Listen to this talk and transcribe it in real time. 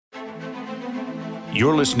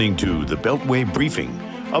You're listening to The Beltway Briefing,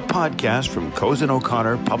 a podcast from Cozen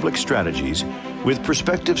O'Connor Public Strategies with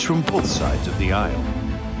perspectives from both sides of the aisle.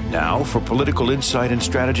 Now, for political insight and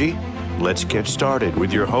strategy, let's get started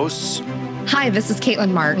with your hosts. Hi, this is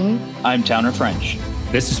Caitlin Martin. I'm Towner French.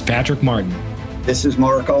 This is Patrick Martin. This is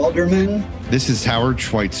Mark Alderman. This is Howard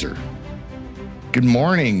Schweitzer. Good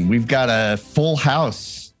morning. We've got a full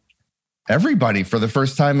house. Everybody for the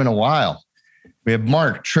first time in a while. We have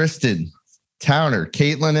Mark, Tristan, Towner,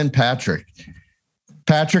 Caitlin, and Patrick.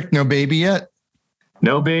 Patrick, no baby yet?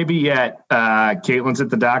 No baby yet. Caitlin's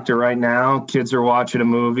at the doctor right now. Kids are watching a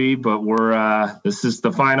movie, but this is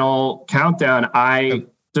the final countdown. I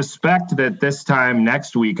suspect that this time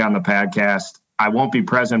next week on the podcast, I won't be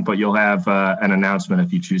present, but you'll have an announcement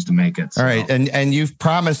if you choose to make it. So. All right. And you've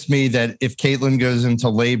promised me that if Caitlin goes into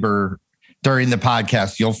labor during the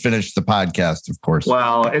podcast, you'll finish the podcast, of course.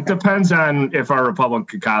 Well, it depends on if our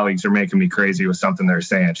Republican colleagues are making me crazy with something they're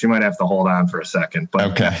saying. She might have to hold on for a second.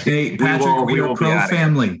 But okay. Hey, Patrick, we are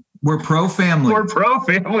pro-family. We're pro-family. We're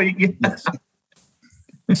pro-family. Yes.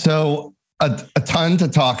 So a ton to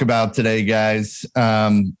talk about today, guys. State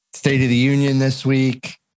of the Union this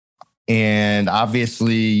week. And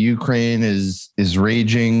obviously, Ukraine is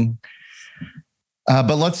raging.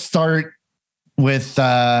 But let's start with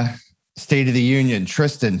State of the Union.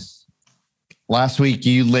 Tristan, last week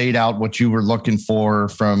you laid out what you were looking for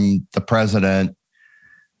from the president.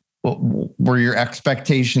 Were your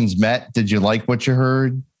expectations met? Did you like what you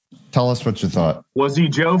heard? Tell us what you thought. Was he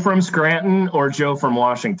Joe from Scranton or Joe from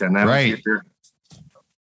Washington? That right.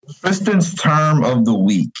 Tristan's term of the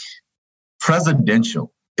week,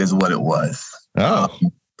 presidential, is what it was. Oh.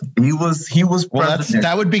 He was well,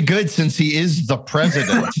 that would be good since he is the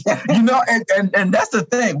president. And that's the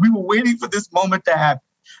thing. We were waiting for this moment to happen.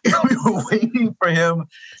 We were waiting for him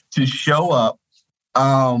to show up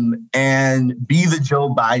and be the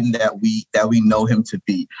Joe Biden that we know him to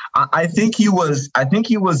be. I think he was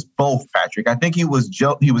both, Patrick. I think he was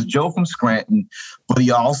Joe from Scranton, but he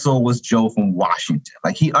also was Joe from Washington.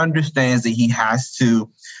 Like, he understands that he has to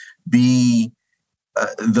be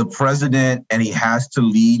the president and he has to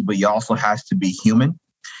lead, but he also has to be human.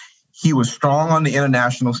 He was strong on the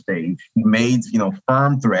international stage. He made,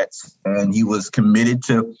 firm threats, and he was committed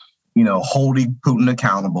to, holding Putin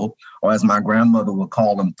accountable, or as my grandmother would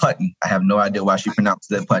call him, Putin. I have no idea why she pronounced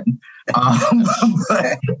that Putin.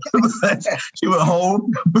 But she would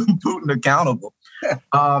hold Putin accountable.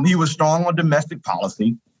 He was strong on domestic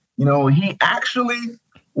policy. He actually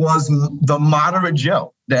was the moderate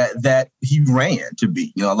Joe that he ran to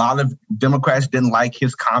be. A lot of Democrats didn't like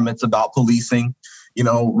his comments about policing.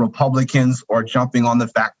 Republicans are jumping on the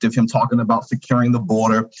fact of him talking about securing the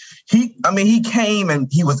border. He came and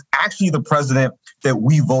he was actually the president that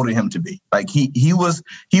we voted him to be. Like, he was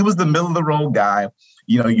the middle of the road guy.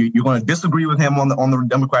 You're going to disagree with him on the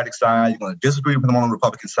Democratic side. You're going to disagree with him on the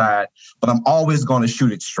Republican side, but I'm always going to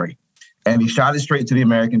shoot it straight. And he shot it straight to the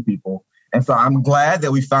American people. And so I'm glad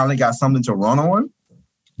that we finally got something to run on.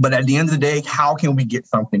 But at the end of the day, how can we get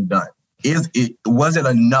something done? Was it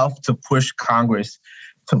enough to push Congress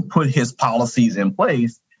to put his policies in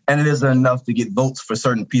place? And it isn't enough to get votes for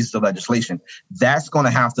certain pieces of legislation. That's going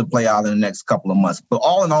to have to play out in the next couple of months. But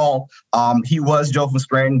all in all, he was Joe from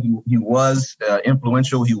Scranton. He was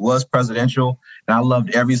influential. He was presidential. And I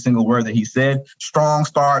loved every single word that he said. Strong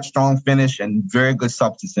start, strong finish, and very good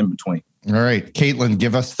substance in between. All right. Caitlin,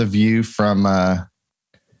 give us the view from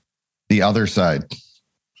the other side.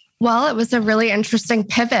 Well, it was a really interesting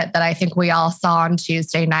pivot that I think we all saw on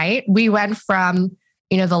Tuesday night. We went from,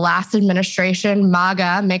 the last administration,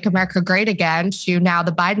 MAGA, Make America Great Again, to now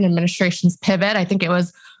the Biden administration's pivot. I think it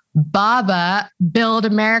was BABA, Build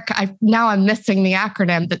America. I'm missing the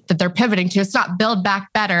acronym that they're pivoting to. It's not Build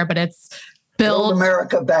Back Better, but it's Build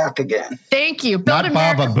America Back Again. Thank you. Build Not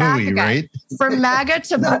America Baba Back Booey, Again. right? From MAGA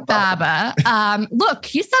to BABA. Look,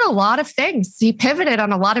 he said a lot of things. He pivoted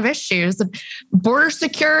on a lot of issues. Border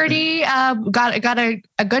security got a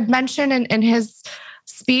good mention in his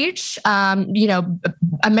speech.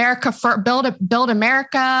 America build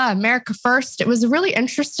America, America first. It was a really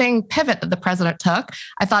interesting pivot that the president took.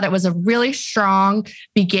 I thought it was a really strong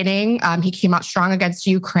beginning. He came out strong against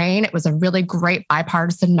Ukraine. It was a really great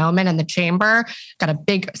bipartisan moment in the chamber. Got a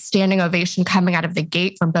big standing ovation coming out of the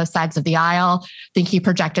gate from both sides of the aisle. I think he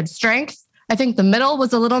projected strength. I think the middle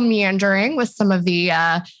was a little meandering with some of the,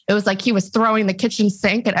 it was like he was throwing the kitchen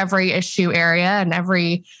sink at every issue area and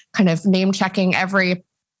every kind of name checking every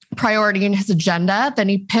priority in his agenda. Then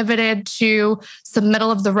he pivoted to some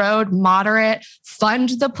middle of the road, moderate, fund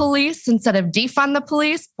the police instead of defund the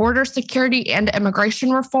police, border security and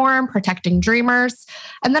immigration reform, protecting dreamers.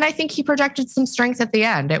 And then I think he projected some strength at the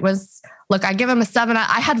end. It was, look, I give him a 7.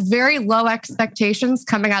 I had very low expectations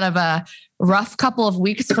coming out of a rough couple of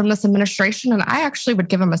weeks from this administration, and I actually would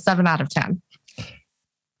give him a 7 out of 10.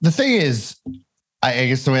 The thing is, I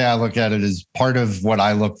guess the way I look at it is part of what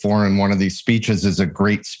I look for in one of these speeches is a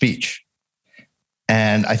great speech.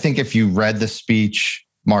 And I think if you read the speech,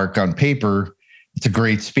 Mark, on paper, it's a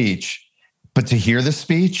great speech. But to hear the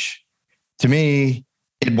speech, to me,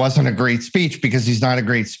 it wasn't a great speech because he's not a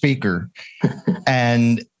great speaker.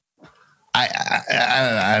 And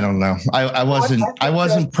I don't know. I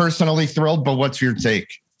wasn't personally thrilled, but what's your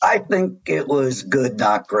take? I think it was good,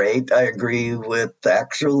 not great. I agree with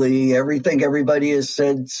actually everything everybody has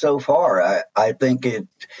said so far. I think it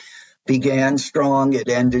began strong, it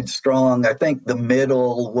ended strong. I think the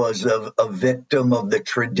middle was a victim of the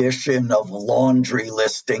tradition of laundry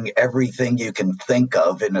listing everything you can think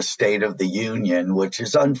of in a State of the Union, which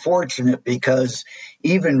is unfortunate because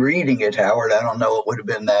even reading it, Howard, I don't know it would have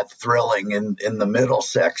been that thrilling in the middle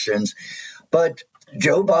sections. But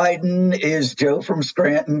Joe Biden is Joe from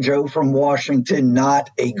Scranton, Joe from Washington, not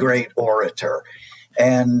a great orator.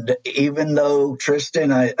 And even though,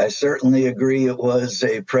 Tristan, I certainly agree it was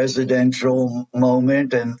a presidential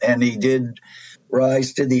moment and he did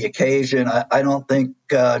rise to the occasion, I don't think,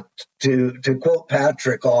 to quote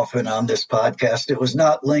Patrick often on this podcast, it was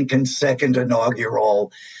not Lincoln's second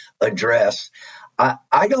inaugural address.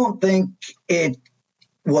 I don't think it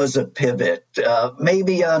was a pivot.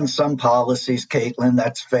 Maybe on some policies, Caitlin,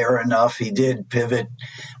 that's fair enough. He did pivot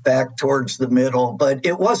back towards the middle, but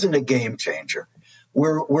it wasn't a game changer.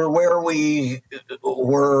 We're where we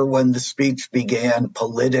were when the speech began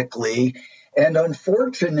politically. And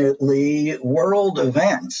unfortunately, world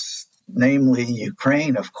events, namely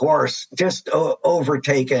Ukraine, of course, just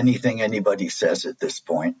overtake anything anybody says at this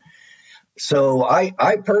point. So I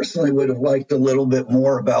personally would have liked a little bit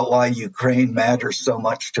more about why Ukraine matters so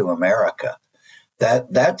much to America.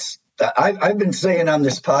 I've been saying on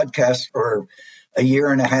this podcast for a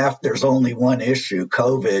year and a half, there's only one issue,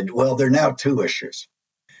 COVID. Well, there are now two issues,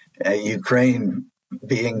 Ukraine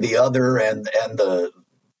being the other and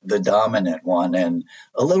the dominant one. And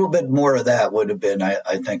a little bit more of that would have been,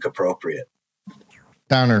 I think, appropriate.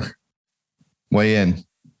 Downer, weigh in.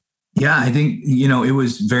 Yeah, I think, it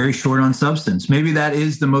was very short on substance. Maybe that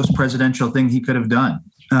is the most presidential thing he could have done,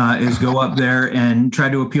 is go up there and try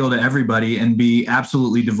to appeal to everybody and be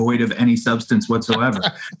absolutely devoid of any substance whatsoever.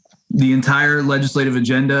 The entire legislative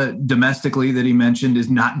agenda domestically that he mentioned is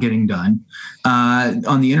not getting done.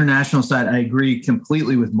 On the international side, I agree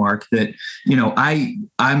completely with Mark that, I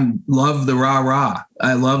love the rah-rah.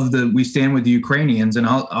 I love we stand with the Ukrainians, and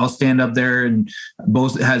I'll stand up there and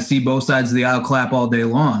see both sides of the aisle clap all day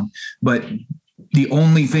long. But the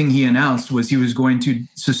only thing he announced was he was going to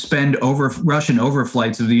suspend Russian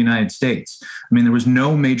overflights of the United States. I mean, there was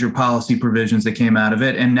no major policy provisions that came out of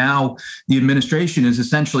it. And now the administration is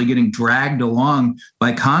essentially getting dragged along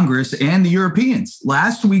by Congress and the Europeans.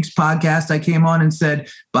 Last week's podcast, I came on and said,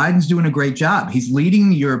 Biden's doing a great job. He's leading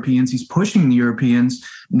the Europeans. He's pushing the Europeans.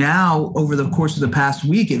 Now, over the course of the past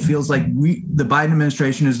week, it feels like the Biden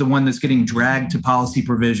administration is the one that's getting dragged to policy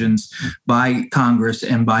provisions by Congress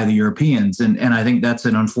and by the Europeans. And I think that's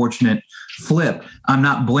an unfortunate flip. I'm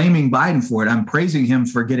not blaming Biden for it. I'm praising him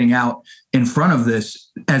for getting out in front of this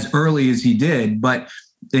as early as he did. But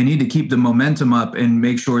they need to keep the momentum up and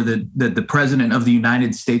make sure that the president of the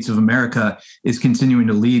United States of America is continuing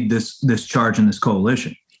to lead this charge in this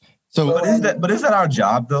coalition. So, but is that our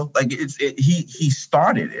job though? Like he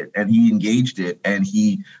started it and he engaged it and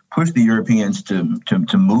he pushed the Europeans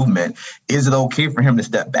to movement. Is it okay for him to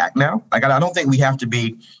step back now? Like I don't think we have to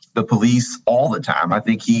be the police all the time. I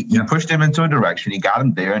think he pushed him into a direction. He got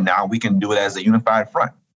him there, and now we can do it as a unified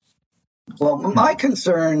front. Well, my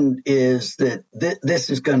concern is that this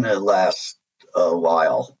is going to last a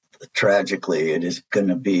while. Tragically, it is going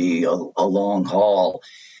to be a long haul.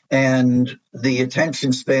 And the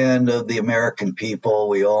attention span of the American people,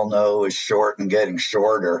 we all know, is short and getting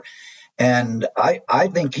shorter. And I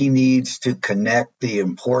think he needs to connect the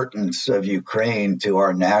importance of Ukraine to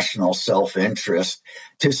our national self-interest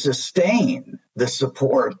to sustain the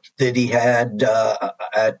support that he had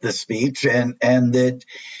at the speech and that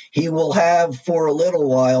he will have for a little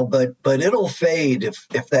while, but it'll fade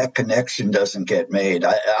if that connection doesn't get made.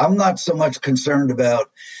 I'm not so much concerned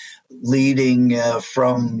about leading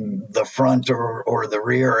from the front or the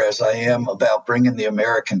rear as I am about bringing the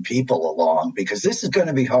American people along, because this is going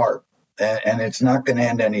to be hard. and it's not going to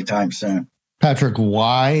end anytime soon. Patrick,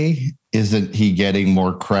 why isn't he getting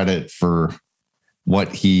more credit for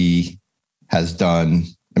what he has done?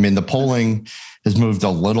 I mean, the polling has moved a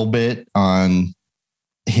little bit on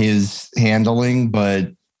his handling,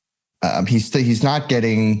 but he's not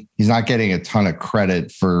getting a ton of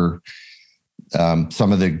credit for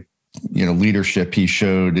some of the leadership he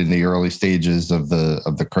showed in the early stages of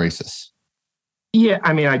the crisis. Yeah,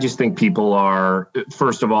 I mean, I just think people are,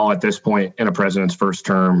 first of all, at this point in a president's first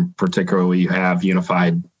term, particularly you have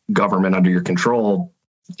unified government under your control,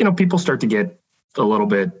 people start to get a little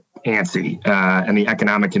bit antsy. And the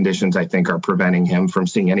economic conditions, I think, are preventing him from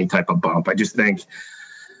seeing any type of bump. I just think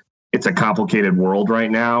it's a complicated world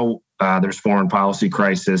right now. There's foreign policy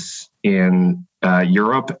crisis in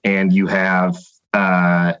Europe, and you have,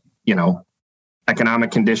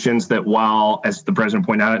 economic conditions that, while, as the president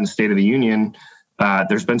pointed out in the State of the Union,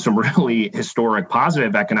 there's been some really historic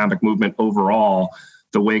positive economic movement overall.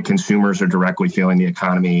 The way consumers are directly feeling the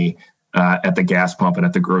economy at the gas pump and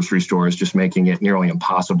at the grocery store is just making it nearly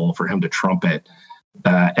impossible for him to trumpet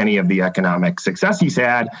any of the economic success he's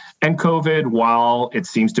had. And COVID, while it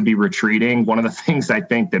seems to be retreating, one of the things I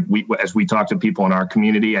think that as we talk to people in our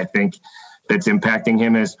community, I think that's impacting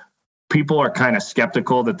him is people are kind of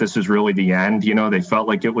skeptical that this is really the end. They felt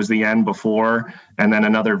like it was the end before, and then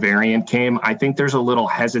another variant came. I think there's a little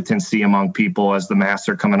hesitancy among people as the masks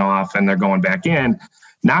are coming off and they're going back in,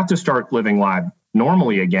 not to start living life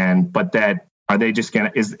normally again, but that are they just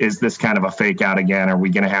going to, is this kind of a fake out again? Are we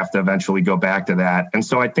going to have to eventually go back to that? And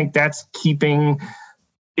so I think that's keeping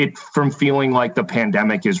it from feeling like the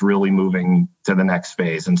pandemic is really moving to the next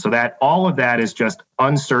phase. And so that all of that is just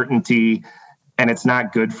uncertainty, and it's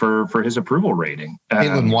not good for his approval rating.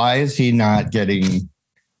 Caitlin, why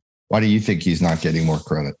do you think he's not getting more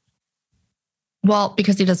credit? Well,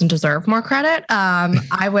 because he doesn't deserve more credit.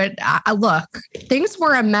 Look, things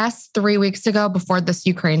were a mess 3 weeks ago before this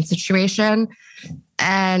Ukraine situation.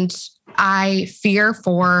 And I fear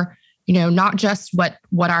for, not just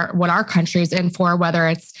what our country is in for, whether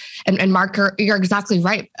it's, and Mark, you're exactly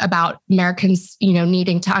right about Americans,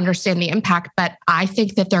 needing to understand the impact, but I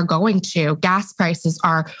think that they're going to. Gas prices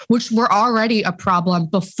which were already a problem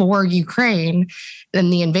before Ukraine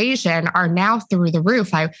and the invasion, are now through the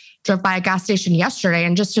roof. I drove by a gas station yesterday,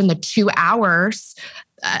 and just in the 2 hours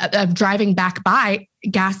of driving back by,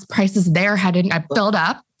 gas prices there hadn't filled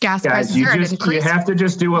up. Gas prices you have to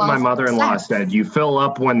just do what my mother-in-law said. You fill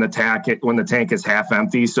up when the tank is half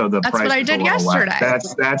empty, so the price. That's what I did yesterday.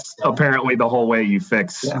 That's apparently the whole way you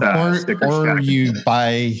fix. Or you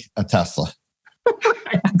buy a Tesla.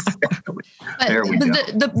 Exactly. There we go.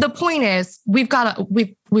 The point is, we've got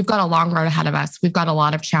a long road ahead of us. We've got a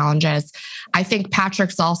lot of challenges. I think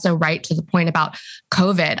Patrick's also right to the point about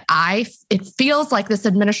COVID. It feels like this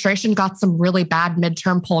administration got some really bad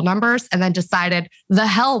midterm poll numbers and then decided the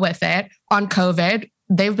hell with it on COVID.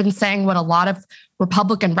 They've been saying what a lot of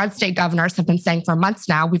Republican red state governors have been saying for months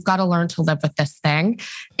now. We've got to learn to live with this thing.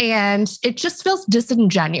 And it just feels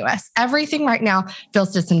disingenuous. Everything right now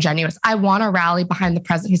feels disingenuous. I want to rally behind the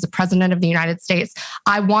president. He's the president of the United States.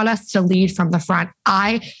 I want us to lead from the front.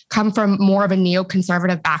 I come from more of a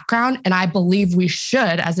neoconservative background, and I believe we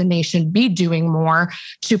should, as a nation, be doing more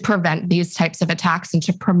to prevent these types of attacks and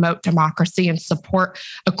to promote democracy and support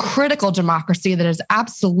a critical democracy that is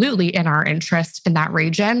absolutely in our interest in that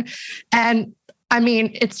region. And I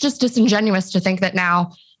mean, it's just disingenuous to think that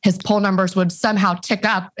now his poll numbers would somehow tick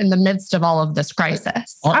up in the midst of all of this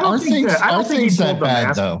crisis. Are things that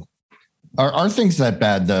bad, though? Are things that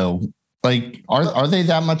bad, though? Like, are they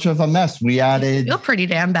that much of a mess? We added... Feel pretty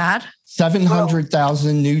damn bad.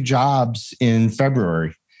 700,000 new jobs in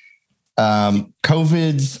February.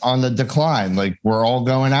 COVID's on the decline. Like, we're all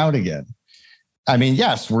going out again. I mean,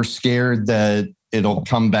 yes, we're scared that it'll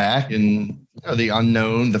come back, and the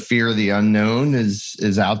unknown, the fear of the unknown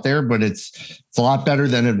is out there, but it's a lot better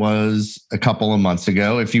than it was a couple of months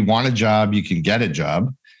ago. If you want a job, you can get a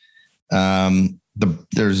job.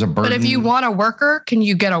 There's a burden. But if you want a worker, can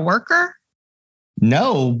you get a worker?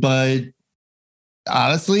 No, but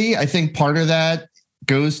honestly, I think part of that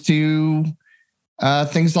goes to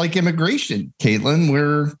things like immigration, Caitlin,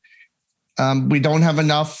 where we don't have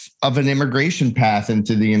enough of an immigration path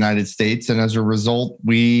into the United States. And as a result,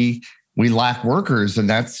 we lack workers, and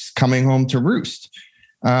that's coming home to roost.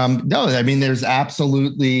 No, I mean, there's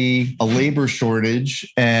absolutely a labor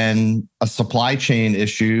shortage and a supply chain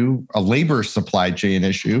issue, a labor supply chain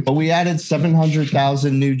issue, but we added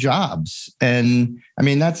 700,000 new jobs. And I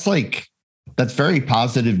mean, that's very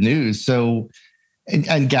positive news. So,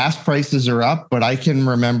 and gas prices are up, but I can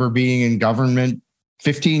remember being in government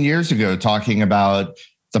 15 years ago talking about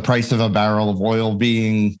the price of a barrel of oil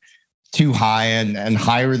being too high and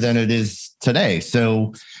higher than it is today.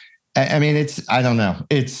 So, I mean, I don't know.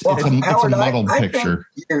 It's a muddled picture.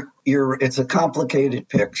 It's a complicated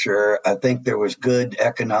picture. I think there was good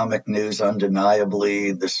economic news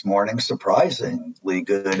undeniably this morning, surprisingly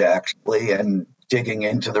good, actually, and digging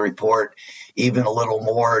into the report even a little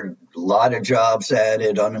more, a lot of jobs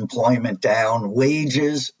added, unemployment down,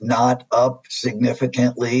 wages not up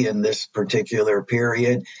significantly in this particular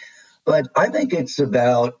period. But I think it's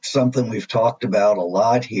about something we've talked about a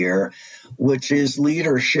lot here, which is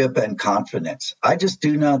leadership and confidence. I just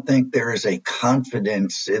do not think there is a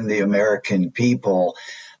confidence in the American people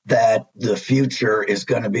that the future is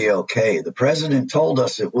going to be okay. The president told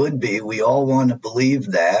us it would be. We all want to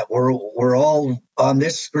believe that. We're all on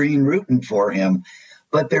this screen rooting for him.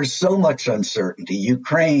 But there's so much uncertainty.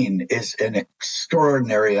 Ukraine is an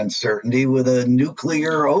extraordinary uncertainty with a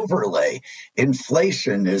nuclear overlay.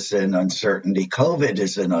 Inflation is an uncertainty. COVID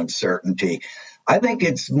is an uncertainty. I think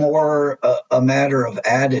it's more a matter of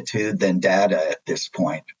attitude than data at this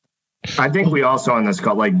point. I think we also on this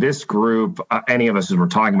call, like this group, any of us as we're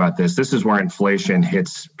talking about this is where inflation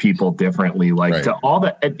hits people differently. Like right. To all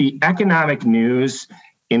the economic news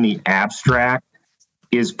in the abstract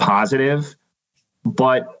is positive,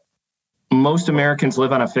 but most Americans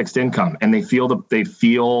live on a fixed income and they feel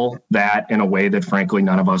that in a way that frankly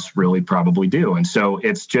none of us really probably do. And so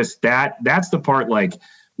it's just that's the part, like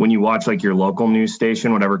when you watch like your local news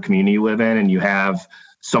station, whatever community you live in, and you have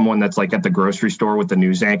someone that's like at the grocery store with the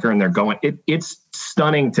news anchor and they're going, it's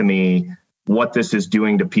stunning to me what this is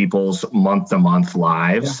doing to people's month-to-month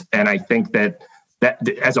lives. Yeah. And I think that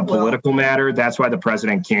as a political matter, that's why the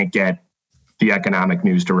president can't get the economic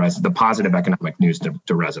news the positive economic news to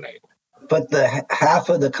resonate. But the half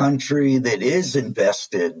of the country that is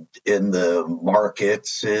invested in the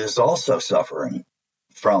markets is also suffering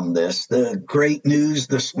from this. The great news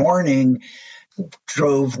this morning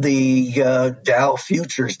drove the Dow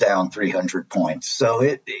futures down 300 points.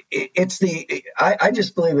 So I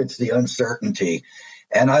just believe it's the uncertainty.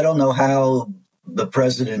 And I don't know how the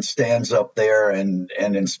president stands up there and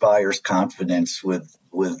inspires confidence with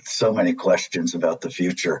so many questions about the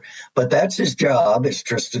future. But that's his job, as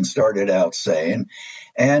Tristan started out saying.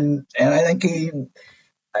 And I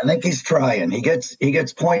think he's trying. He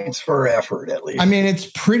gets points for effort, at least. I mean,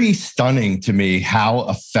 it's pretty stunning to me how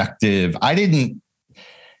effective. I didn't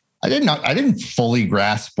fully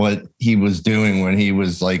grasp what he was doing when he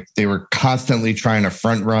was like, they were constantly trying to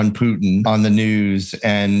front run Putin on the news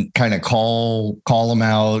and kind of call him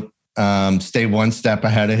out, stay one step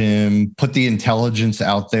ahead of him, put the intelligence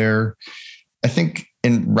out there. I think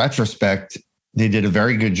in retrospect, they did a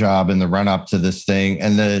very good job in the run up to this thing.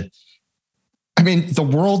 And the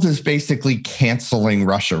world is basically canceling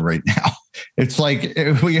Russia right now. It's like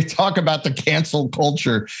we talk about the cancel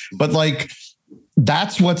culture, but like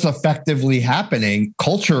that's what's effectively happening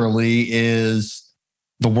culturally is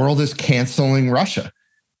the world is canceling Russia.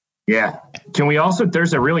 Yeah. Can we also,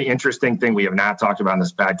 there's a really interesting thing we have not talked about in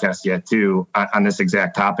this podcast yet too, on this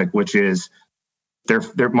exact topic, which is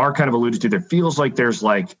Mark kind of alluded to, there feels like there's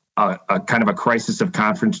like a kind of a crisis of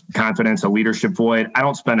confidence, a leadership void. I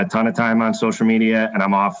don't spend a ton of time on social media and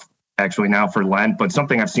I'm off actually now for Lent, but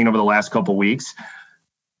something I've seen over the last couple of weeks,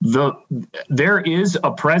 there is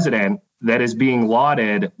a president that is being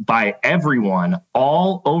lauded by everyone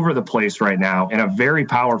all over the place right now in a very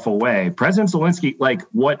powerful way. President Zelensky, like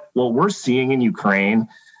what we're seeing in Ukraine,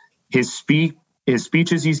 his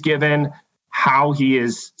speeches he's given, how he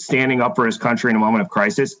is standing up for his country in a moment of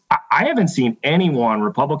crisis. I haven't seen anyone,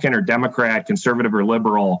 Republican or Democrat, conservative or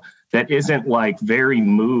liberal, that isn't like very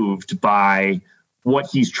moved by what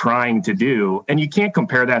he's trying to do. And you can't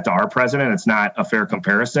compare that to our president. It's not a fair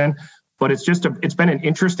comparison. But it's been an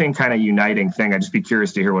interesting kind of uniting thing. I'd just be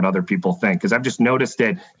curious to hear what other people think, because I've just noticed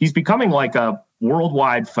that he's becoming like a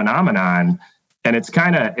worldwide phenomenon, and it's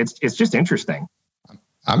just interesting.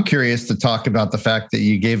 I'm curious to talk about the fact that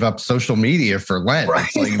you gave up social media for Lent. Right.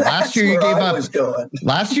 Like last year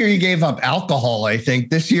you gave up alcohol, I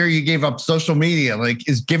think. This year you gave up social media. Like,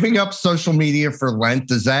 is giving up social media for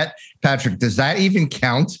Lent, Patrick, does that even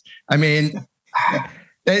count? I mean,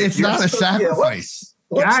 it's not a sacrifice.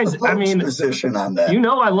 Guys, I mean, position on that?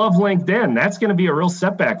 I love LinkedIn. That's going to be a real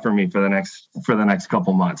setback for me for the next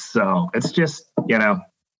couple months. So it's just,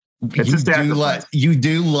 it's you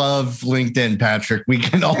do love LinkedIn, Patrick. We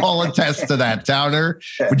can all attest to that. Towner,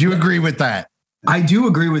 would you agree with that? I do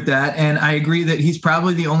agree with that. And I agree that he's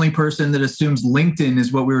probably the only person that assumes LinkedIn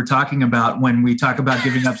is what we were talking about when we talk about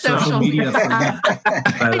giving up social media.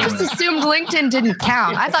 I just assumed LinkedIn didn't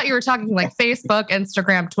count. I thought you were talking like Facebook,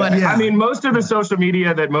 Instagram, Twitter. Yeah. I mean, most of the social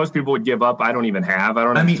media that most people would give up, I don't even have. I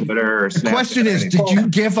don't have Twitter or Snapchat. The question is, did you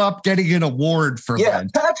give up getting an award for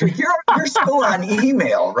that? Patrick, you're still on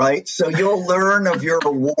email, right? So you'll learn of your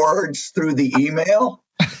awards through the email.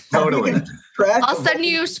 Totally. I'll send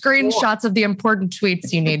you screenshots of the important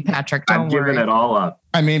tweets you need, Patrick. Don't worry. I'm giving it all up.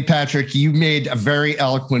 I mean, Patrick, you made a very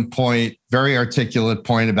eloquent point, very articulate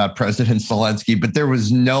point about President Zelensky, but there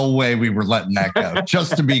was no way we were letting that go,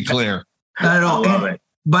 just to be clear. Not at all. I love it.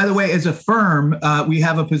 By the way, as a firm, we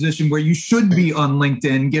have a position where you should be on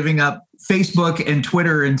LinkedIn, giving up Facebook and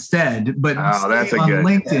Twitter instead, but that's on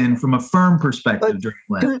LinkedIn from a firm perspective.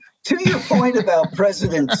 To your point about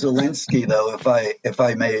President Zelensky, though, if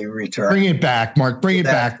I may return. Bring it back, Mark. Bring it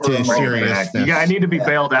back to seriousness. Yeah, I need to be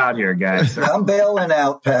bailed out here, guys. I'm bailing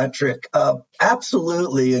out, Patrick.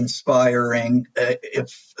 Absolutely inspiring.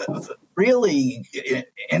 If really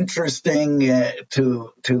interesting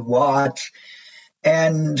to watch.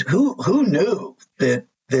 And who knew that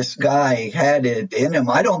this guy had it in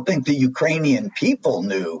him? I don't think the Ukrainian people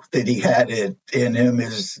knew that he had it in him.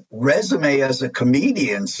 His resume as a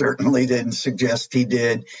comedian certainly didn't suggest he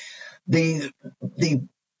did. The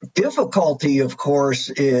difficulty, of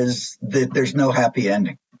course, is that there's no happy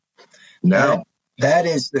ending. No. That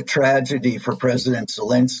is the tragedy for President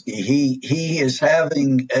Zelensky. He is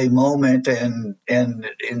having a moment, and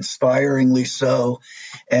inspiringly so,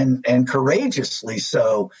 and courageously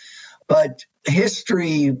so. But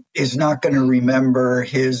history is not going to remember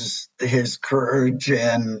his courage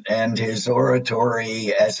and his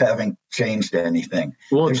oratory as having changed anything.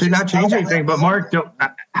 Well, it should not change anything. But Mark,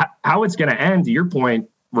 how it's going to end? To your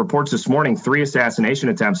point, reports this morning, 3 assassination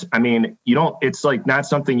attempts. I mean, it's like not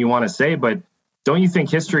something you want to say, but don't you think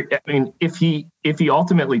history? I mean, if he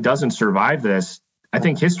ultimately doesn't survive this, I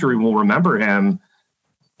think history will remember him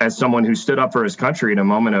as someone who stood up for his country in a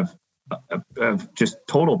moment of just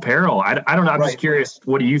total peril. I don't know. I'm just curious.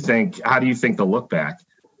 What do you think? How do you think they'll look back?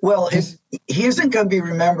 Well, he isn't going to be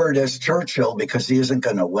remembered as Churchill because he isn't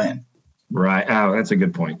going to win. Right. Oh, that's a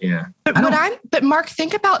good point. Yeah. But Mark,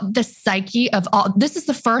 think about the psyche of all. This is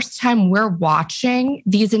the first time we're watching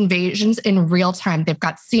these invasions in real time. They've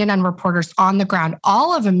got CNN reporters on the ground.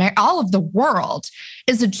 All of the world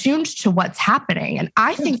is attuned to what's happening. And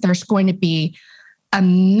I think there's going to be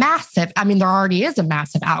there already is a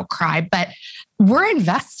massive outcry, but we're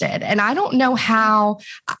invested. And I don't know how,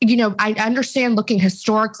 I understand looking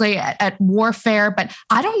historically at warfare, but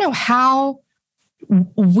I don't know how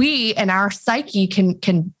we and our psyche can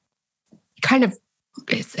kind of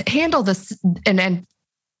handle this and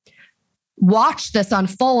watch this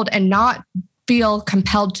unfold and not feel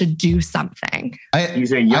compelled to do something.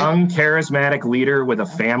 He's a young, charismatic leader with a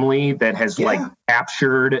family that has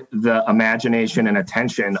captured the imagination and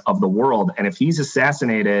attention of the world. And if he's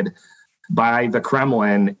assassinated by the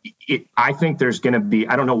Kremlin, I think there's going to be,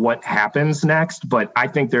 I don't know what happens next, but I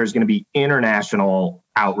think there's going to be international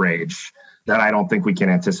outrage that I don't think we can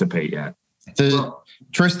anticipate yet.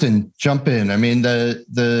 Tristan, jump in. I mean,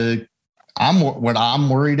 what I'm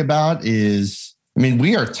worried about is,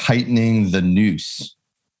 we are tightening the noose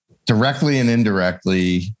directly and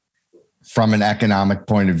indirectly from an economic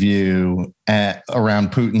point of view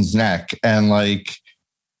around Putin's neck. And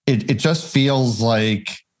it just feels like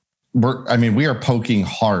we are poking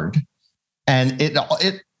hard. And it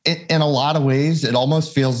in a lot of ways, it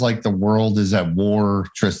almost feels like the world is at war,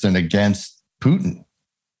 Tristan, against Putin.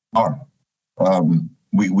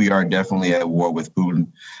 We are definitely at war with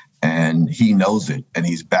Putin, and he knows it, and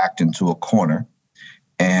he's backed into a corner,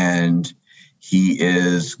 and he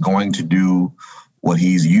is going to do what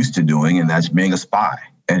he's used to doing, and that's being a spy.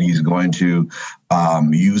 And he's going to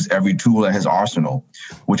use every tool at his arsenal,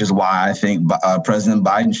 which is why I think President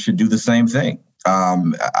Biden should do the same thing.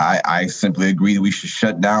 I simply agree that we should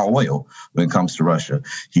shut down oil when it comes to Russia.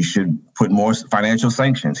 He should put more financial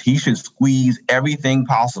sanctions. He should squeeze everything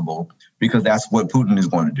possible because that's what Putin is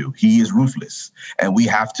going to do. He is ruthless, and we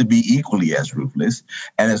have to be equally as ruthless.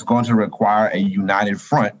 And it's going to require a united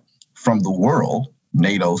front from the world,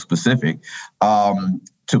 NATO specific,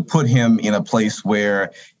 to put him in a place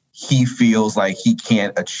where he feels like he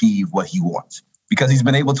can't achieve what he wants, because he's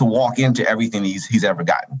been able to walk into everything he's ever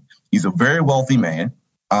gotten. He's a very wealthy man.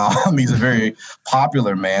 He's a very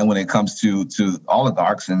popular man when it comes to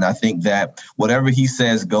oligarchs. And I think that whatever he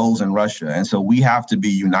says goes in Russia. And so we have to be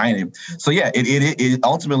united. So, it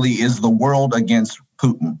ultimately is the world against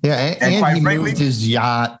Putin. Yeah, and he moved his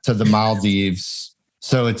yacht to the Maldives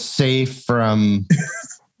so it's safe from,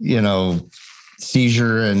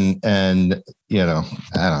 seizure and I don't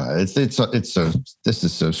know. This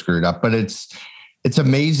is so screwed up, but it's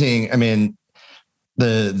amazing. I mean,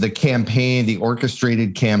 the campaign, the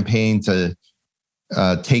orchestrated campaign to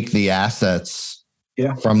take the assets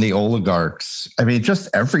from the oligarchs. I mean, just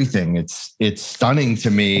everything. It's stunning to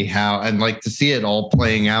me how, and like to see it all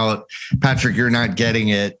playing out. Patrick, you're not getting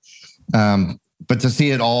it. But to see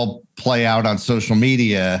it all play out on social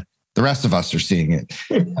media, the rest of us are seeing it.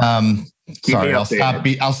 Sorry, I'll stop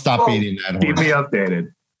beating that horse. Keep me updated.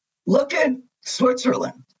 Look at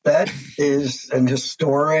Switzerland. That is an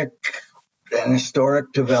historic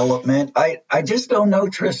development. I just don't know,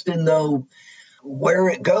 Tristan, though, where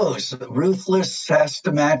it goes. Ruthless has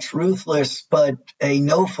to match ruthless, but a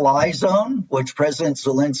no-fly zone, which President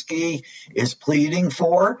Zelensky is pleading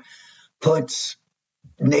for, puts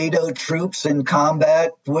NATO troops in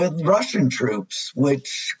combat with Russian troops,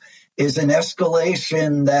 which is an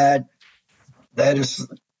escalation that is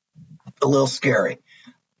a little scary.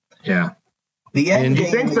 Yeah. The end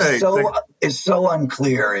game is so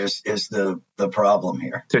unclear is the problem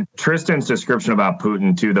here. To Tristan's description about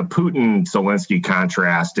Putin, too, the Putin-Zelensky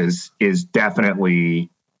contrast is definitely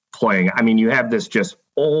playing. I mean, you have this just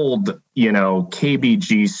old,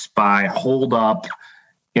 KBG spy holed up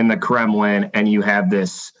in the Kremlin, and you have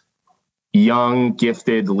this young,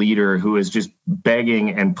 gifted leader who is just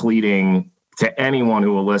begging and pleading to anyone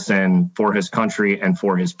who will listen for his country and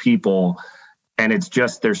for his people. And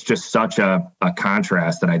there's just such a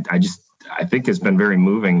contrast that I think has been very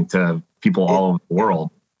moving to people all over the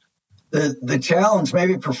world. The challenge,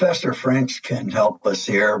 maybe Professor French can help us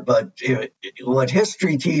here, but what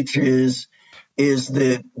history teaches is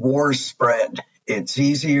that wars spread. It's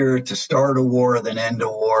easier to start a war than end a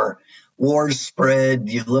war. Wars spread.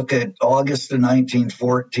 You look at August of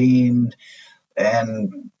 1914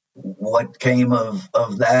 and what came of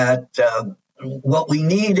that. What we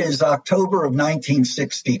need is October of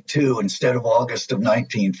 1962 instead of August of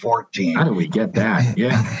 1914. How do we get that?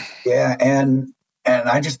 Yeah. Yeah, and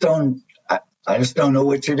I just don't know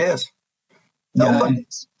which it is. Nobody.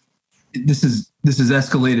 This is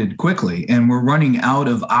escalated quickly, and we're running out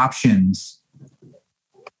of options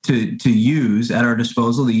to use at our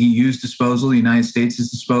disposal, the EU's disposal, the United States'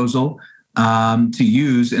 disposal, to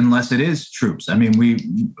use unless it is troops. I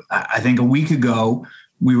mean, I think a week ago,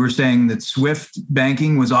 we were saying that SWIFT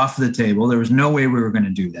banking was off the table. There was no way we were going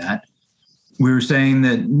to do that. We were saying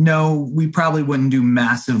that, no, we probably wouldn't do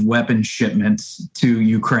massive weapon shipments to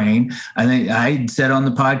Ukraine. I think I said on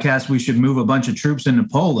the podcast we should move a bunch of troops into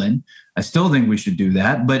Poland. I still think we should do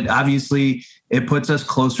that. But obviously, it puts us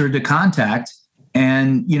closer to contact.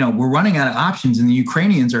 And, we're running out of options, and the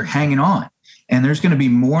Ukrainians are hanging on. And there's going to be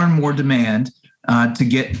more and more demand to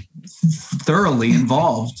get thoroughly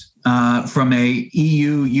involved from a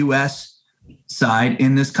EU-US side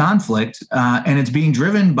in this conflict, and it's being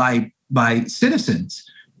driven by citizens.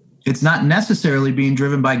 It's not necessarily being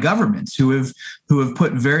driven by governments who have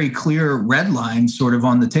put very clear red lines sort of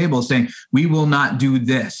on the table saying, we will not do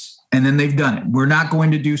this. And then they've done it. We're not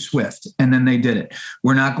going to do SWIFT. And then they did it.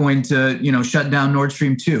 We're not going to, shut down Nord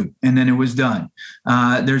Stream 2. And then it was done.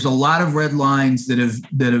 There's a lot of red lines that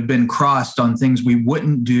have been crossed on things we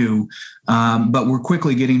wouldn't do. But we're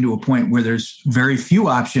quickly getting to a point where there's very few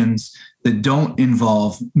options that don't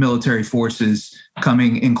involve military forces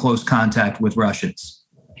coming in close contact with Russians.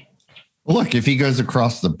 Look, if he goes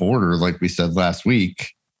across the border, like we said last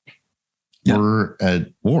week, we're at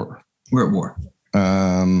war. We're at war.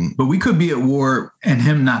 But we could be at war and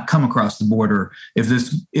him not come across the border if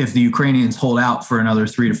the Ukrainians hold out for another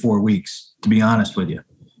 3 to 4 weeks, to be honest with you.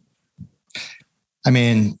 I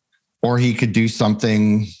mean, or he could do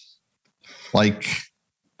something like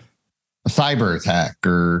a cyber attack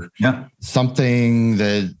or something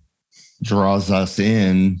that draws us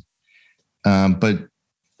in. But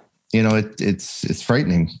it's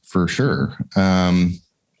frightening for sure.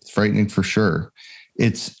 It's frightening for sure.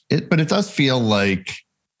 But it does feel like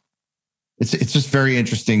it's just very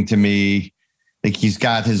interesting to me. Like he's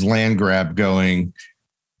got his land grab going,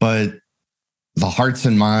 but the hearts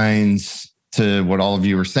and minds to what all of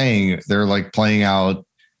you were saying, they're like playing out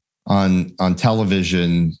on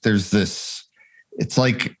television. There's this,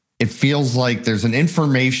 it feels like there's an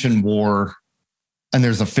information war and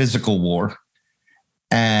there's a physical war,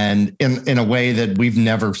 and in a way that we've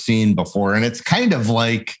never seen before. And it's kind of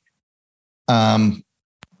like,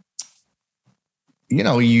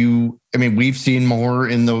 we've seen more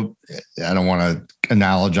in I don't want to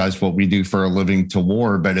analogize what we do for a living to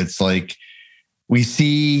war, but it's like we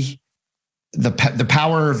see the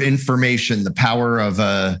power of information, the power of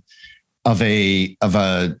a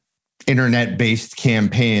internet-based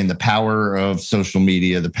campaign, the power of social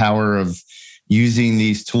media, the power of using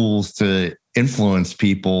these tools to influence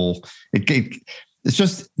people. It's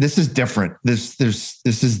just, this is different. This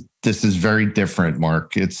is very different,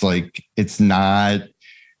 Mark. It's like, it's not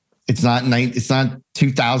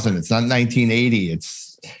 2000. It's not 1980.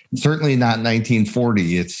 It's certainly not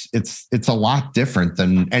 1940. It's a lot different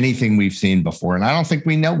than anything we've seen before. And I don't think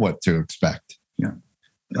we know what to expect. Yeah.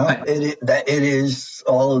 No, it is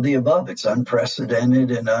all of the above. It's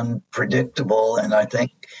unprecedented and unpredictable. And I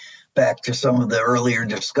think back to some of the earlier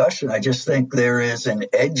discussion, I just think there is an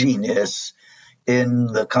edginess in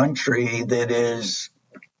the country that is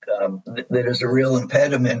a real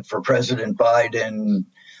impediment for President Biden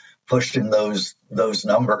pushing those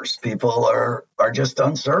numbers. People are just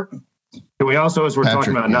uncertain. We also, as we're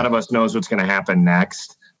talking about, none of us knows what's going to happen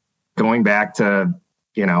next. Going back to,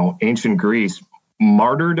 ancient Greece,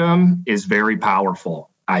 martyrdom is very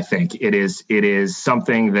powerful. I think it is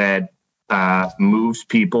something that moves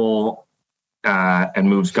people and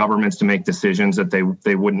moves governments to make decisions that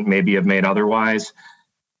they wouldn't maybe have made otherwise.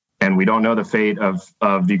 And we don't know the fate of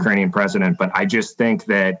the Ukrainian president, but I just think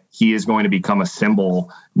that he is going to become a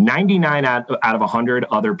symbol. 99 out of 100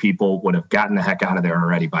 other people would have gotten the heck out of there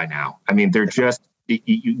already by now. I mean,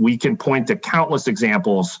 we can point to countless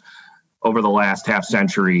examples over the last half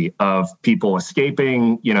century of people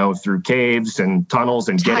escaping, through caves and tunnels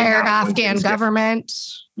and getting out. Afghan government.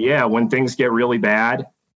 When things get really bad.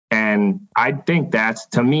 And I think that's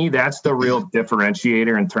the real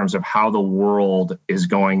differentiator in terms of how the world is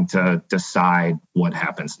going to decide what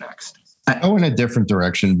happens next. I go in a different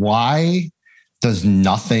direction. Why does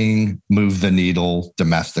nothing move the needle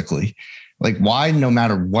domestically? Like, why, no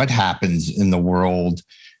matter what happens in the world,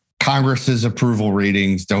 Congress's approval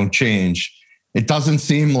ratings don't change? It doesn't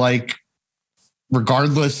seem like,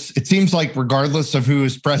 regardless of who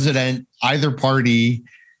is president, either party,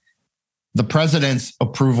 the president's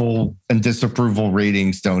approval and disapproval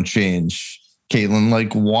ratings don't change. Caitlin,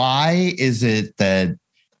 like, why is it that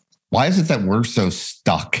we're so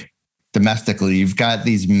stuck domestically? You've got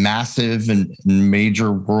these massive and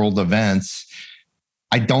major world events.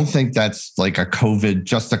 I don't think that's like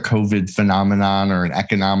just a COVID phenomenon or an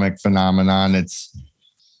economic phenomenon.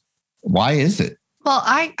 Why is it? Well,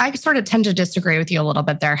 I sort of tend to disagree with you a little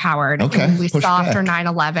bit there, Howard. Okay. We saw after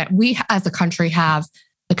 9/11, we as a country have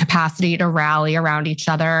the capacity to rally around each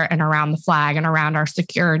other and around the flag and around our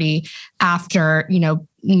security after,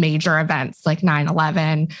 major events like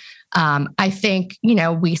 9/11. I think,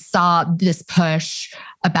 we saw this push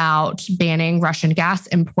about banning Russian gas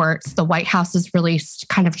imports. The White House is really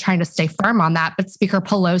kind of trying to stay firm on that. But Speaker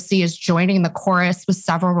Pelosi is joining the chorus with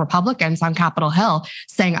several Republicans on Capitol Hill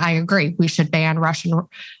saying, I agree, we should ban Russian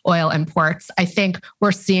oil imports. I think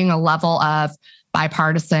we're seeing a level of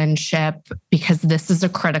bipartisanship because this is a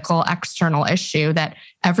critical external issue that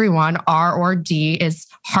everyone, R or D, is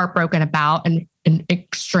heartbroken about and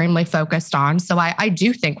extremely focused on. So I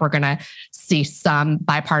do think we're going to see some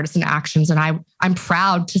bipartisan actions. And I'm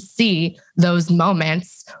proud to see those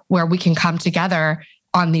moments where we can come together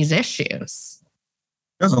on these issues.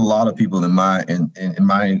 There's a lot of people in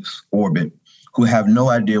my orbit who have no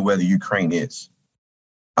idea where the Ukraine is.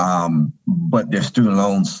 But their student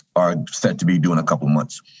loans are set to be due in a couple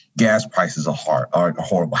months. Gas prices are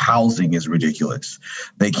horrible. Housing is ridiculous.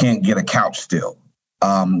 They can't get a couch still.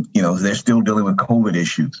 They're still dealing with COVID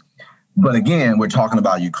issues. But again, we're talking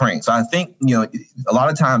about Ukraine. So I think, a lot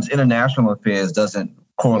of times international affairs doesn't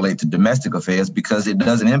correlate to domestic affairs because it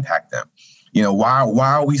doesn't impact them. Why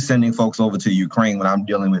are we sending folks over to Ukraine when I'm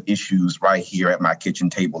dealing with issues right here at my kitchen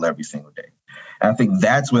table every single day? And I think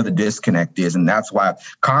that's where the disconnect is. And that's why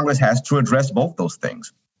Congress has to address both those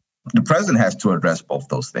things. The president has to address both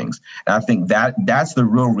those things. And I think that's the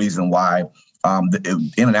real reason why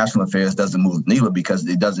the international affairs doesn't move the needle, because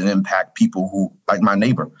it doesn't impact people who, like my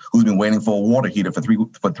neighbor, who's been waiting for a water heater for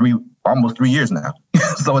almost 3 years now.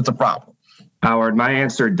 So it's a problem. Howard, my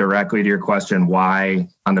answer directly to your question, why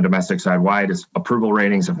on the domestic side, why does approval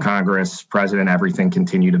ratings of Congress, president, everything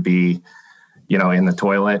continue to be, in the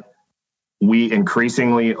toilet? We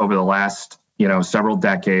increasingly over the last, several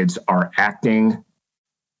decades are acting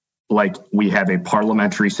like we have a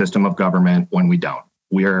parliamentary system of government when we don't.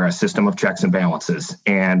 We are a system of checks and balances.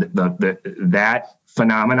 And that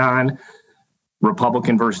phenomenon,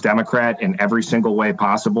 Republican versus Democrat in every single way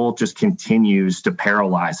possible, just continues to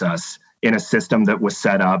paralyze us in a system that was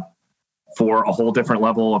set up for a whole different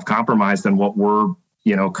level of compromise than what we're,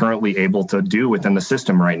 currently able to do within the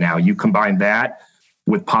system right now. You combine that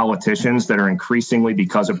with politicians that are increasingly,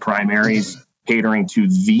 because of primaries, catering to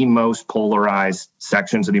the most polarized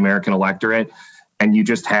sections of the American electorate, and you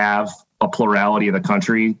just have a plurality of the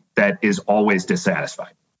country that is always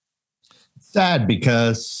dissatisfied. Sad,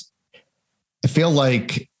 because I feel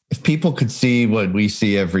like if people could see what we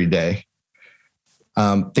see every day,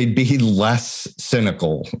 they'd be less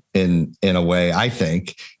cynical in a way, I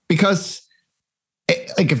think, because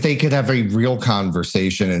like if they could have a real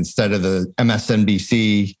conversation instead of the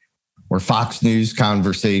MSNBC or Fox News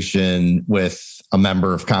conversation with a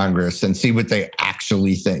member of Congress and see what they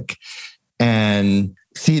actually think and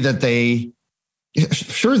see that they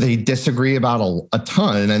disagree about a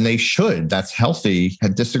ton, and they should. That's healthy. A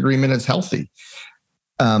disagreement is healthy.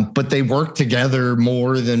 But they work together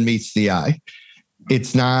more than meets the eye.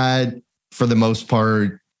 It's not, for the most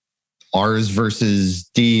part, R's versus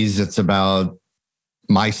D's. It's about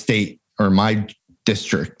my state or my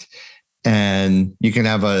district. And you can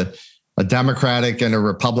have a Democratic and a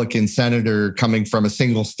Republican senator coming from a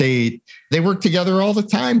single state. They work together all the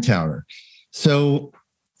time, Towner. So,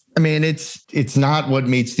 I mean, it's not what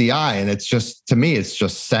meets the eye. And it's just, to me, it's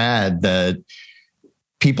just sad that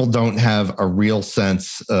people don't have a real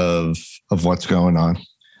sense of what's going on.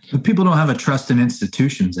 But people don't have a trust in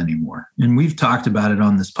institutions anymore. And we've talked about it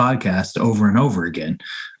on this podcast over and over again.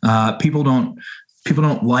 People don't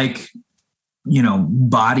like,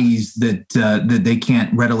 bodies that they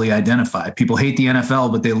can't readily identify. People hate the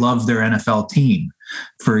NFL, but they love their NFL team,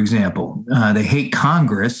 for example. They hate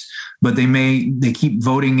Congress, but they keep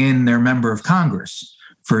voting in their member of Congress,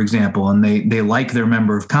 for example, and they like their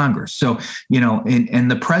member of Congress. So,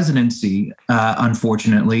 and the presidency,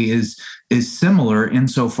 unfortunately, is similar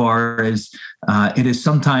insofar as it is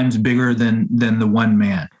sometimes bigger than the one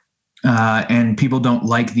man. And people don't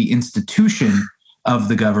like the institution of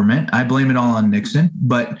the government. I blame it all on Nixon,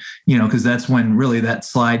 but, because that's when really that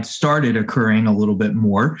slide started occurring a little bit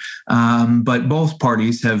more. But both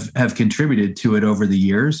parties have contributed to it over the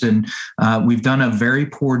years. And we've done a very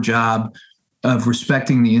poor job of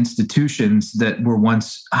respecting the institutions that were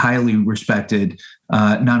once highly respected,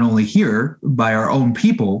 not only here by our own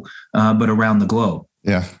people, but around the globe.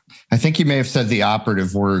 Yeah. I think you may have said the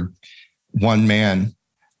operative word, one man.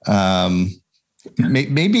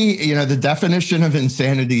 Maybe, the definition of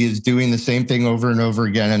insanity is doing the same thing over and over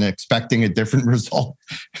again and expecting a different result.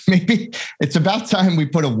 Maybe it's about time we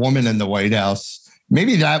put a woman in the White House.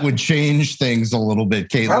 Maybe that would change things a little bit,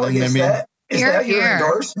 Caitlin. Is that your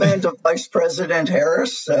endorsement of Vice President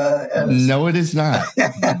Harris? No, it is not.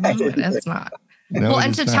 It's not. No,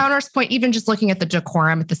 and to Towner's point, even just looking at the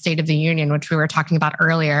decorum at the State of the Union, which we were talking about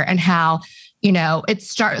earlier, and how,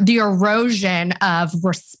 the erosion of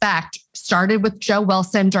respect started with Joe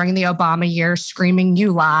Wilson during the Obama years, screaming,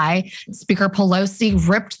 "You lie." Speaker Pelosi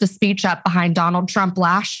ripped the speech up behind Donald Trump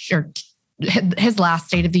last year, his last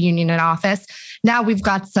State of the Union in office. Now we've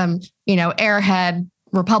got some, airhead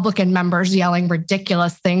Republican members yelling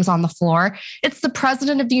ridiculous things on the floor. It's the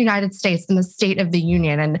President of the United States and the State of the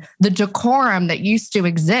Union, and the decorum that used to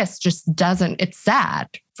exist just doesn't. It's sad,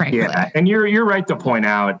 frankly. Yeah, and you're right to point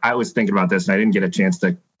out. I was thinking about this, and I didn't get a chance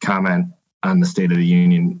to comment on the State of the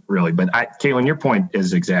Union really, but Caitlin, your point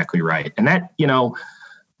is exactly right, and that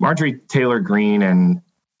Marjorie Taylor Greene and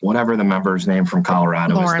whatever the member's name from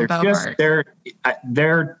Colorado Lauren is, Boebert.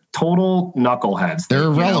 They're total knuckleheads. They're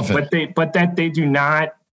irrelevant, but they do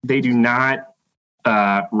not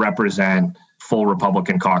represent full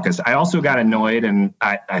Republican caucus. I also got annoyed, and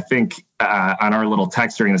I think on our little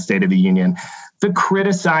text during the State of the Union, the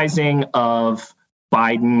criticizing of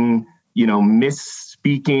Biden,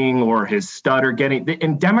 misspeaking or his stutter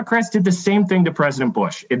and Democrats did the same thing to President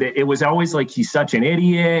Bush. It was always like, he's such an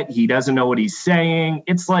idiot. He doesn't know what he's saying.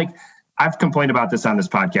 It's like, I've complained about this on this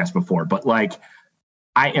podcast before, but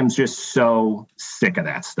I am just so sick of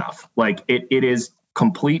that stuff. It is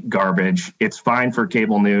complete garbage. It's fine for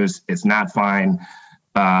cable news. It's not fine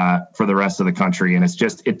for the rest of the country. And it's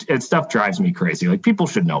just, it stuff drives me crazy. People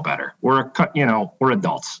should know better. We're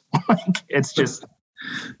adults. It's just.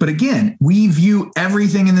 But again, we view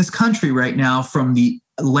everything in this country right now from the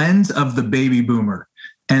lens of the baby boomer.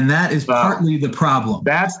 And that is partly the problem.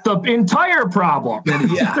 That's the entire problem.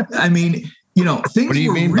 Yeah. I mean, things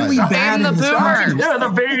were really bad in this country. Yeah, the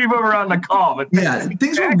baby boomer on the call. But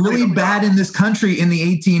things were really bad in this country in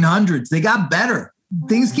the 1800s. They got better.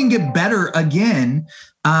 Things can get better again.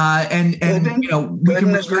 And we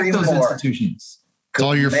can respect those institutions. It's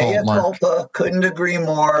all your fault, Mark. Couldn't agree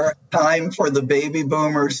more. Time for the baby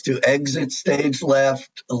boomers to exit stage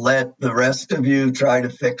left. Let the rest of you try to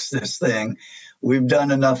fix this thing. We've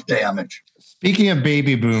done enough damage. Speaking of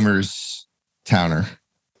baby boomers, Towner,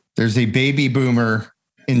 there's a baby boomer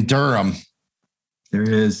in Durham There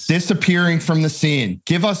is. Disappearing from the scene.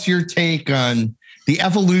 Give us your take on the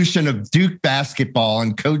evolution of Duke basketball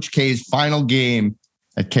and Coach K's final game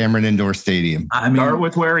at Cameron Indoor Stadium. I mean, start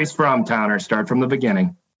with where he's from, Towner. Start from the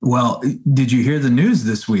beginning. Well, did you hear the news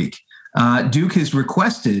this week? Duke has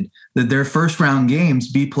requested that their first round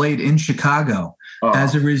games be played in Chicago.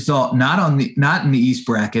 As a result, not in the East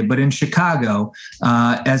bracket, but in Chicago,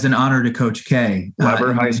 as an honor to Coach K.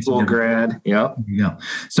 Weber High School grad. Yep.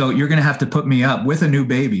 So you're going to have to put me up with a new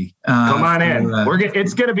baby. Come on in.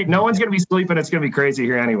 It's going to be, no one's going to be sleeping. It's going to be crazy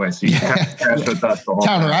here anyway. So you have to crash with us the whole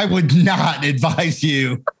Towner, time. I would not advise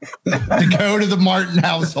you to go to the Martin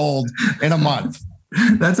household in a month.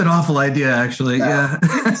 That's an awful idea, actually. Yeah.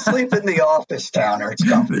 Sleep in the office, Towner. It's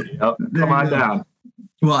comfy. Yep. Come on down.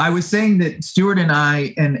 Well, I was saying that Stuart and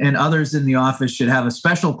I and others in the office should have a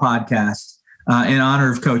special podcast in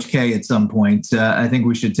honor of Coach K at some point. I think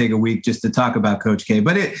we should take a week just to talk about Coach K.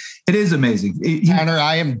 But it is amazing. Towner,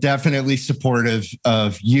 I am definitely supportive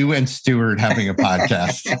of you and Stuart having a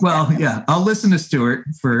podcast. Well, yeah, I'll listen to Stuart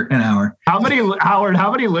for an hour. How many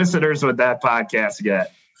listeners would that podcast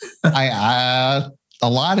get? A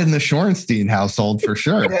lot in the Shorenstein household for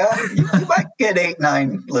sure. Yeah, you might get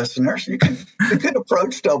 8-9 listeners. You could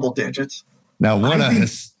approach double digits. Now,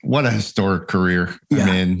 what a historic career. Yeah.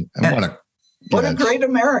 I mean, what a great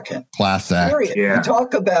American. Class act. Yeah. You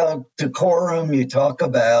talk about decorum, you talk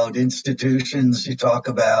about institutions, you talk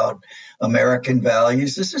about American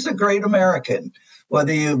values. This is a great American.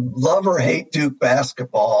 Whether you love or hate Duke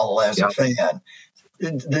basketball as a fan,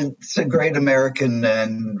 it's a great American,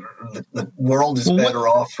 and the world is better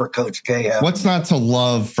off for Coach K. What's not to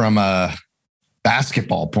love from a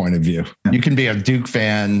basketball point of view? You can be a Duke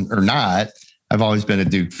fan or not. I've always been a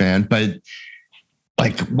Duke fan, but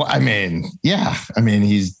he's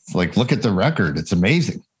like, look at the record. It's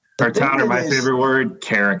amazing. Or Towner, my favorite word,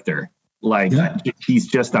 character. He's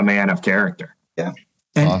just a man of character. Yeah.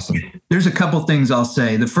 And awesome. There's a couple things I'll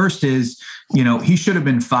say. The first is, he should have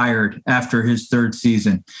been fired after his third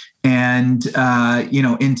season. And,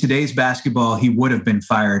 in today's basketball, he would have been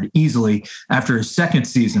fired easily after his second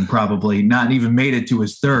season, probably not even made it to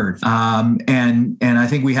his third. And I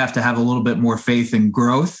think we have to have a little bit more faith in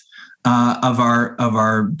growth of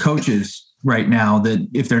our coaches right now, that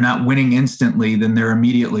if they're not winning instantly, then they're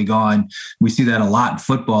immediately gone. We see that a lot in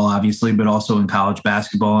football, obviously, but also in college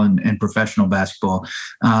basketball and professional basketball.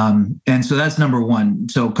 And so that's number one.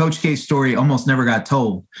 So Coach K's story almost never got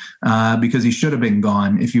told because he should have been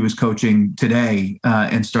gone if he was coaching today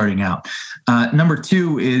and starting out. Number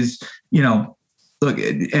two is, look,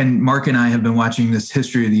 and Mark and I have been watching this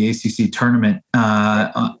history of the ACC tournament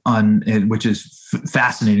which is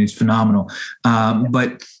fascinating. It's phenomenal.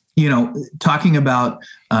 But talking about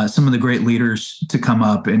some of the great leaders to come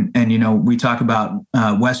up, and we talk about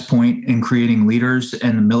West Point and creating leaders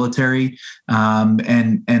and the military,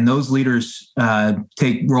 and those leaders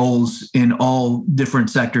take roles in all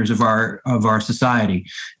different sectors of our society,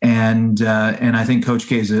 and I think Coach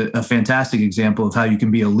K is a fantastic example of how you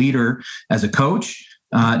can be a leader as a coach.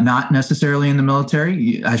 Not necessarily in the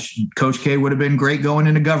military. Coach K would have been great going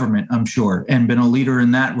into government, I'm sure, and been a leader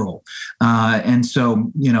in that role. And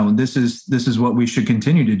so, this is what we should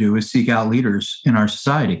continue to do, is seek out leaders in our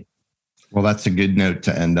society. Well, that's a good note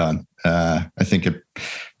to end on. I think it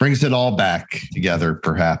brings it all back together,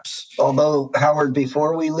 perhaps. Although, Howard,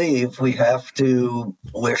 before we leave, we have to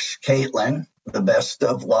wish Caitlin the best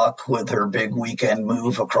of luck with her big weekend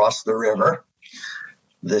move across the river.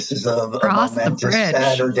 This is a momentous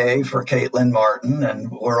Saturday for Caitlin Martin, and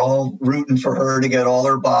we're all rooting for her to get all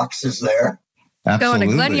her boxes there. Absolutely. Going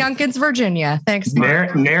to Glen Youngkins, Virginia. Thanks,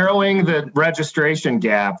 Mark. Narrowing the registration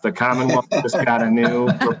gap. The Commonwealth just got a new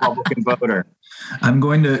Republican voter. I'm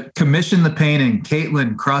going to commission the painting,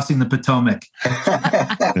 Caitlin Crossing the Potomac.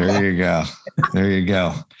 There you go. There you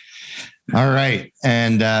go. All right.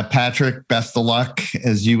 And Patrick, best of luck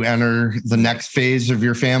as you enter the next phase of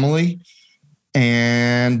your family.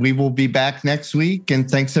 And we will be back next week. And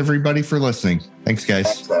thanks, everybody, for listening. Thanks,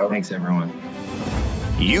 guys. Thanks, everyone.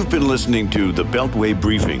 You've been listening to The Beltway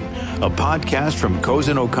Briefing, a podcast from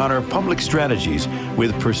Cozen O'Connor Public Strategies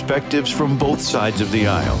with perspectives from both sides of the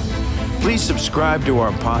aisle. Please subscribe to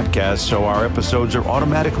our podcast so our episodes are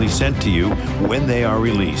automatically sent to you when they are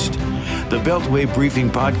released. The Beltway Briefing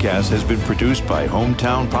podcast has been produced by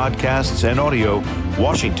Hometown Podcasts and Audio,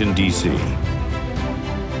 Washington, D.C.